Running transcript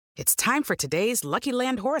It's time for today's Lucky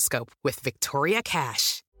Land horoscope with Victoria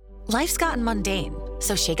Cash. Life's gotten mundane,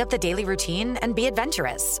 so shake up the daily routine and be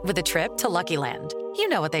adventurous with a trip to Lucky Land. You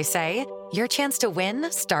know what they say, your chance to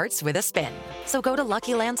win starts with a spin. So go to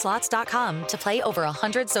LuckyLandSlots.com to play over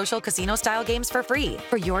 100 social casino-style games for free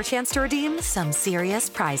for your chance to redeem some serious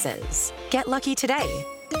prizes. Get lucky today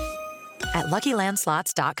at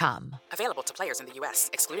LuckyLandSlots.com. Available to players in the U.S.,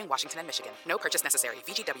 excluding Washington and Michigan. No purchase necessary.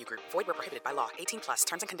 VGW Group. Void where prohibited by law. 18+.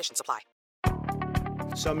 Terms and conditions apply.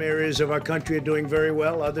 Some areas of our country are doing very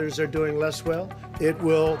well. Others are doing less well. It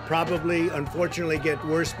will probably, unfortunately, get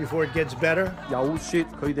worse before it gets better. 有說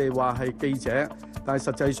佢哋話係記者，但係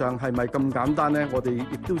實際上係咪咁簡單呢？我哋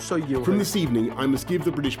亦都需要。From this evening, I must give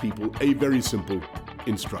the British people a very simple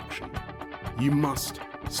instruction. You must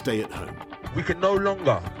stay at home. We can no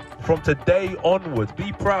longer, from today onwards,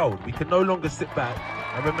 be proud. We can no longer sit back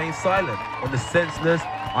and remain silent on the senseless,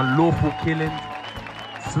 unlawful killings,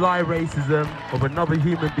 sly racism of another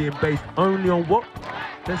human being based only on what?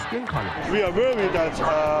 Their skin colour. We are worried that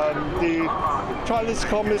the Chinese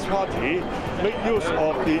Communist Party make use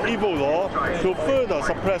of the evil law to further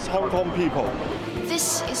suppress Hong Kong people.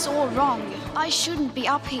 This is all wrong. I shouldn't be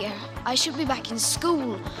up here. I should be back in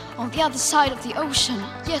school on the other side of the ocean.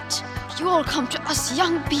 Yet you all come to us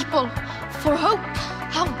young people for hope.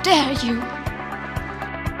 How dare you?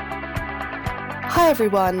 Hi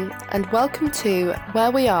everyone, and welcome to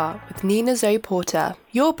Where We Are with Nina Zoe Porter,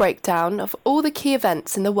 your breakdown of all the key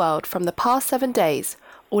events in the world from the past 7 days,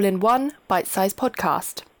 all in one bite-sized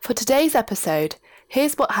podcast. For today's episode,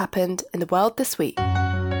 here's what happened in the world this week.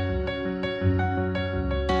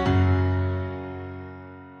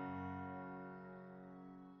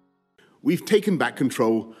 We've taken back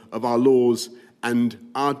control of our laws and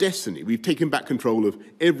our destiny. We've taken back control of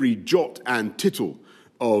every jot and tittle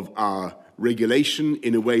of our regulation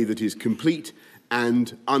in a way that is complete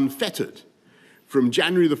and unfettered. From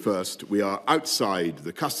January the 1st, we are outside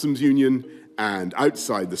the customs union and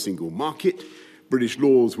outside the single market. British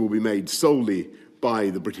laws will be made solely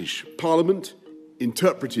by the British Parliament,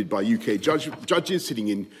 interpreted by UK judges sitting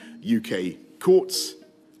in UK courts,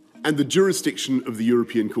 and the jurisdiction of the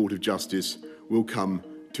European Court of Justice will come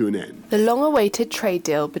to an end. The long-awaited trade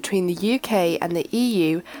deal between the UK and the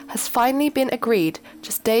EU has finally been agreed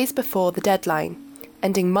just days before the deadline,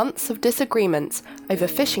 ending months of disagreements over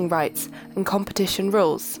fishing rights and competition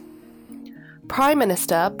rules. Prime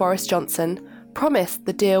Minister Boris Johnson promised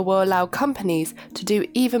the deal will allow companies to do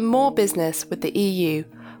even more business with the EU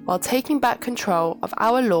while taking back control of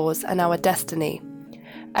our laws and our destiny,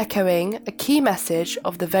 echoing a key message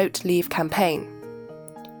of the Vote Leave campaign.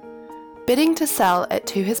 Bidding to sell it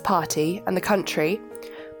to his party and the country,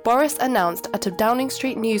 Boris announced at a Downing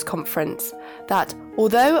Street news conference that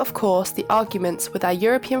although of course the arguments with our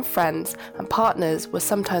European friends and partners were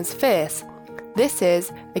sometimes fierce, this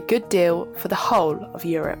is a good deal for the whole of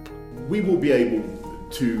Europe. We will be able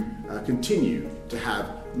to continue to have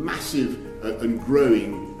massive and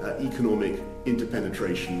growing economic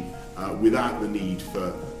interpenetration without the need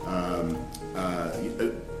for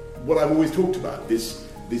what I've always talked about, this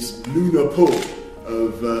lunar pull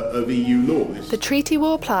of EU law. The treaty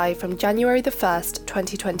will apply from January the 1st,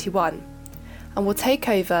 2021, and will take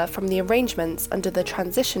over from the arrangements under the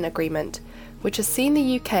Transition Agreement, which has seen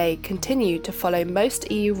the UK continue to follow most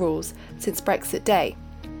EU rules since Brexit Day,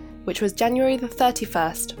 which was January the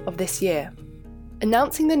 31st of this year.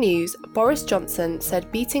 Announcing the news, Boris Johnson said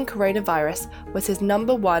beating coronavirus was his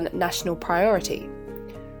number one national priority.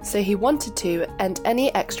 So he wanted to end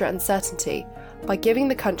any extra uncertainty by giving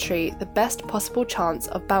the country the best possible chance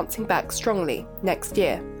of bouncing back strongly next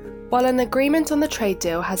year. While an agreement on the trade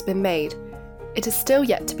deal has been made, it is still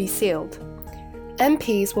yet to be sealed.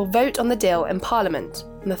 MPs will vote on the deal in Parliament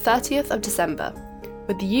on the 30th of December,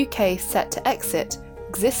 with the UK set to exit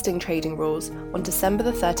existing trading rules on December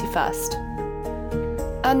the 31st.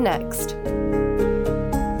 And next.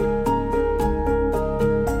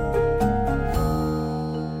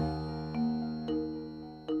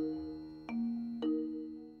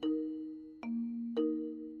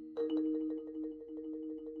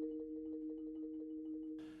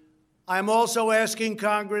 I'm also asking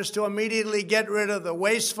Congress to immediately get rid of the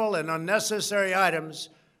wasteful and unnecessary items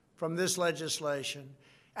from this legislation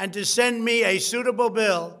and to send me a suitable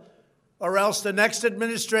bill, or else the next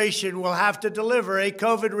administration will have to deliver a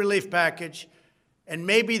COVID relief package, and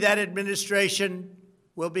maybe that administration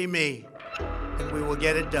will be me, and we will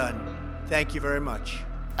get it done. Thank you very much.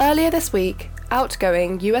 Earlier this week,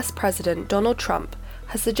 outgoing US President Donald Trump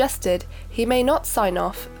has suggested he may not sign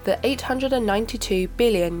off the $892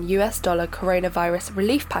 billion coronavirus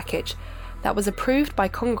relief package that was approved by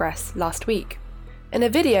Congress last week. In a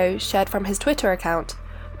video shared from his Twitter account,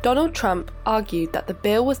 Donald Trump argued that the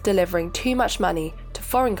bill was delivering too much money to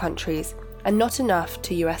foreign countries and not enough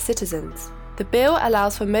to US citizens. The bill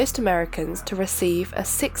allows for most Americans to receive a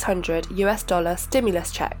 $600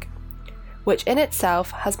 stimulus check, which in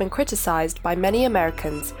itself has been criticised by many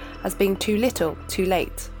Americans as being too little, too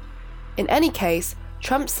late. In any case,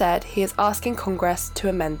 Trump said he is asking Congress to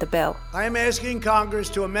amend the bill. I am asking Congress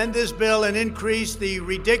to amend this bill and increase the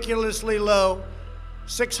ridiculously low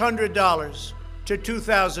 $600 to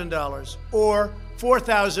 $2,000 or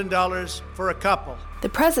 $4,000 for a couple. The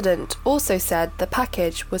president also said the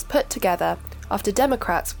package was put together after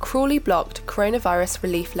Democrats cruelly blocked coronavirus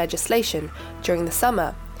relief legislation during the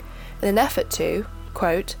summer in an effort to,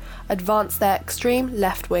 quote, advance their extreme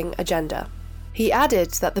left-wing agenda. He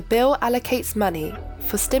added that the bill allocates money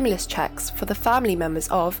for stimulus checks for the family members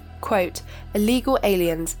of, quote, illegal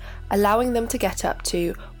aliens, allowing them to get up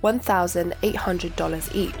to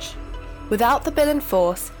 $1,800 each. Without the bill in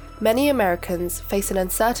force, many Americans face an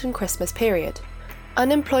uncertain Christmas period.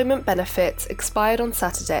 Unemployment benefits expired on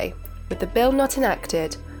Saturday, with the bill not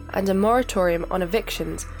enacted, and a moratorium on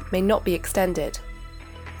evictions may not be extended.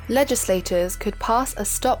 Legislators could pass a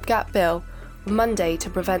stopgap bill on Monday to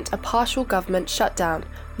prevent a partial government shutdown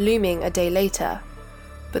looming a day later,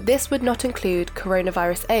 but this would not include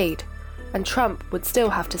coronavirus aid, and Trump would still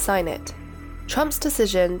have to sign it. Trump's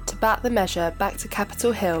decision to bat the measure back to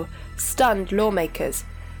Capitol Hill stunned lawmakers,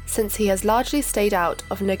 since he has largely stayed out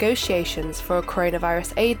of negotiations for a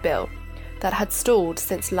coronavirus aid bill that had stalled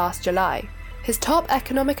since last July. His top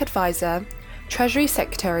economic advisor, Treasury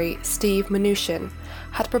Secretary Steve Mnuchin,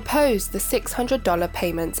 had proposed the $600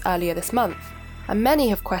 payments earlier this month, and many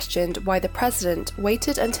have questioned why the president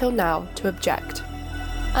waited until now to object.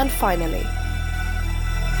 And finally,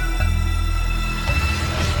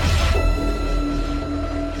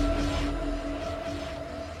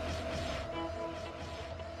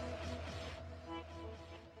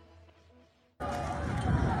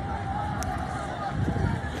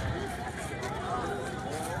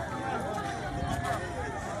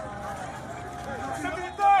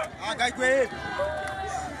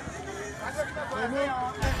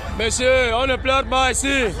 Monsieur, on ne pleure pas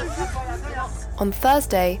ici. On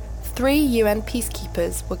Thursday, 3 UN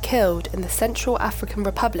peacekeepers were killed in the Central African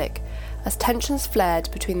Republic as tensions flared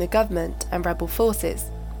between the government and rebel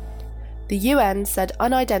forces. The UN said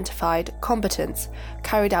unidentified combatants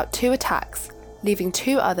carried out 2 attacks, leaving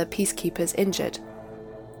 2 other peacekeepers injured.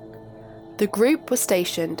 The group was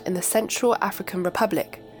stationed in the Central African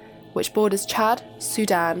Republic, which borders Chad,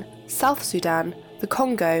 Sudan, South Sudan, the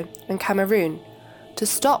Congo, and Cameroon, to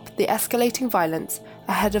stop the escalating violence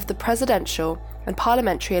ahead of the presidential and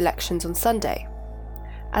parliamentary elections on Sunday.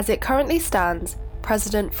 As it currently stands,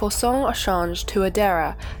 President Faustin-Archange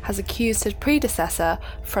Touadéra has accused his predecessor,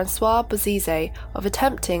 François Bozizé, of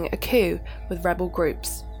attempting a coup with rebel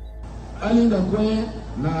groups.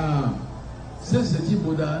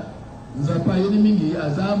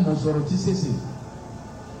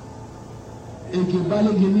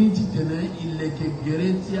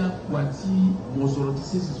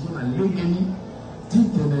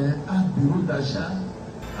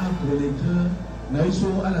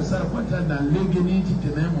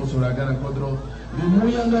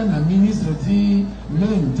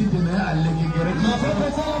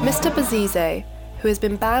 Mr. Bozizé, who has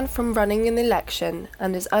been banned from running an election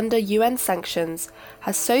and is under UN sanctions,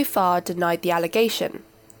 has so far denied the allegation.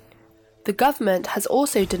 The government has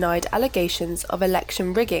also denied allegations of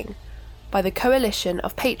election rigging by the Coalition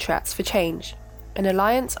of Patriots for Change, an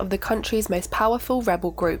alliance of the country's most powerful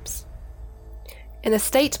rebel groups. In a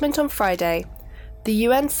statement on Friday, the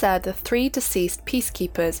UN said the 3 deceased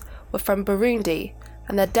peacekeepers were from Burundi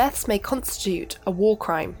and their deaths may constitute a war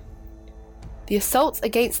crime. The assaults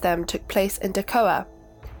against them took place in Dakoa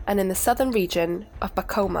and in the southern region of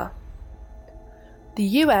Bakoma. The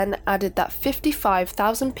UN added that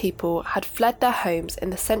 55,000 people had fled their homes in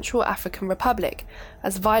the Central African Republic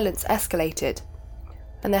as violence escalated,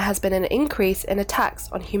 and there has been an increase in attacks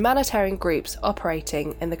on humanitarian groups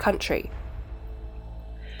operating in the country.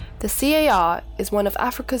 The CAR is one of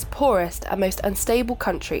Africa's poorest and most unstable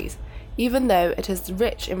countries, even though it is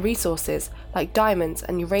rich in resources like diamonds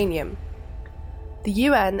and uranium. The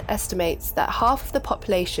UN estimates that half of the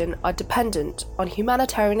population are dependent on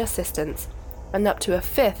humanitarian assistance, and up to a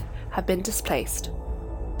fifth have been displaced.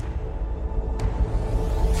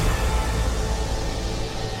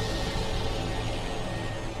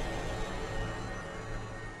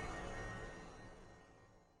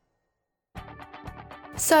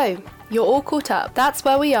 So, you're all caught up. That's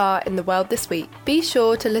where we are in the world this week. Be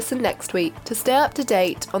sure to listen next week to stay up to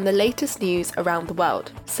date on the latest news around the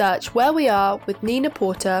world. Search Where We Are with Nina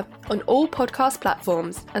Porter on all podcast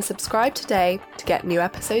platforms and subscribe today to get new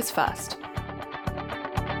episodes first.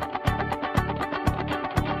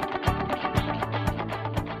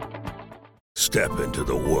 Step into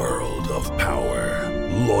the world of power,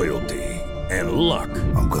 loyalty, and luck.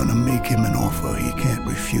 I'm gonna make him an offer he can't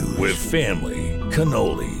refuse. With family,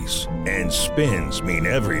 cannolis, and spins mean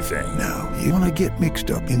everything. Now, you wanna get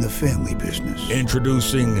mixed up in the family business.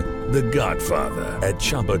 Introducing The Godfather at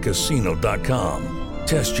ChumbaCasino.com.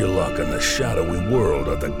 Test your luck in the shadowy world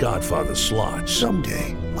of The Godfather slot.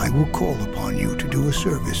 Someday, I will call upon you to do a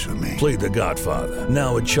service for me. Play The Godfather,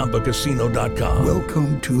 now at ChumbaCasino.com.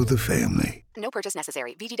 Welcome to the family. No purchase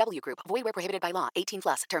necessary. VGW Group. Void where prohibited by law.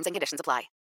 18+. Terms and conditions apply.